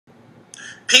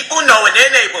People know in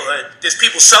their neighborhood there's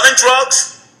people selling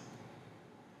drugs,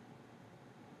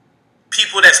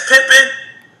 people that's pimping,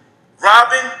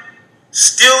 robbing,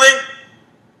 stealing,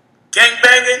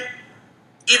 gangbanging,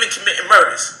 even committing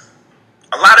murders.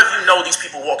 A lot of you know these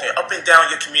people walking up and down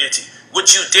your community.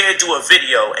 Would you dare do a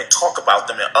video and talk about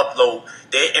them and upload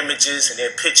their images and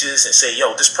their pictures and say,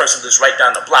 yo, this person lives right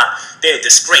down the block, they're a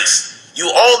disgrace.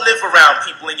 You all live around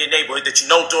people in your neighborhood that you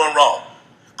know doing wrong,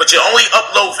 but you only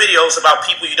upload videos about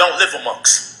people you don't live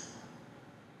amongst.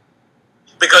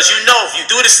 Because you know if you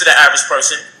do this to the average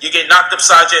person, you get knocked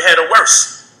upside your head or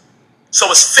worse.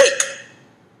 So it's fake.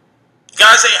 You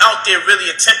guys ain't out there really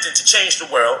attempting to change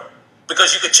the world,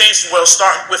 because you could change the world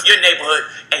starting with your neighborhood,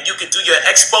 and you could do your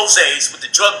exposés with the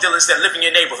drug dealers that live in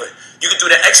your neighborhood. You could do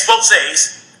the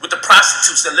exposés with the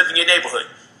prostitutes that live in your neighborhood.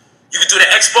 You could do the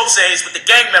exposés with the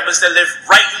gang members that live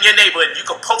right in your neighborhood. You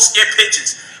could post their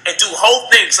pictures and do whole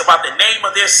things about the name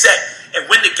of their set and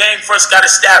when the gang first got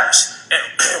established and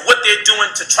what they're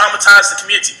doing to traumatize the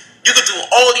community. You could do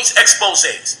all these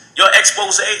exposés. Your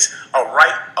exposés are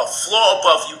right a floor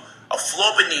above you, a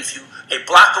floor beneath you, a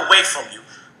block away from you,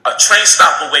 a train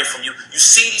stop away from you. You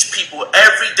see these people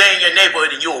every day in your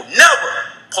neighborhood and you'll never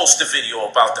post a video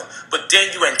about them. But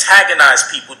then you antagonize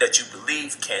people that you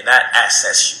believe cannot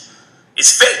access you.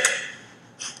 It's fake.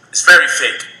 It's very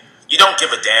fake. You don't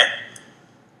give a damn.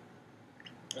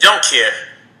 You don't care.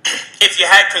 If you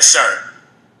had concern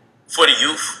for the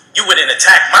youth, you wouldn't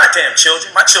attack my damn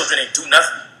children. My children ain't do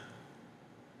nothing.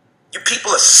 You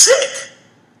people are sick.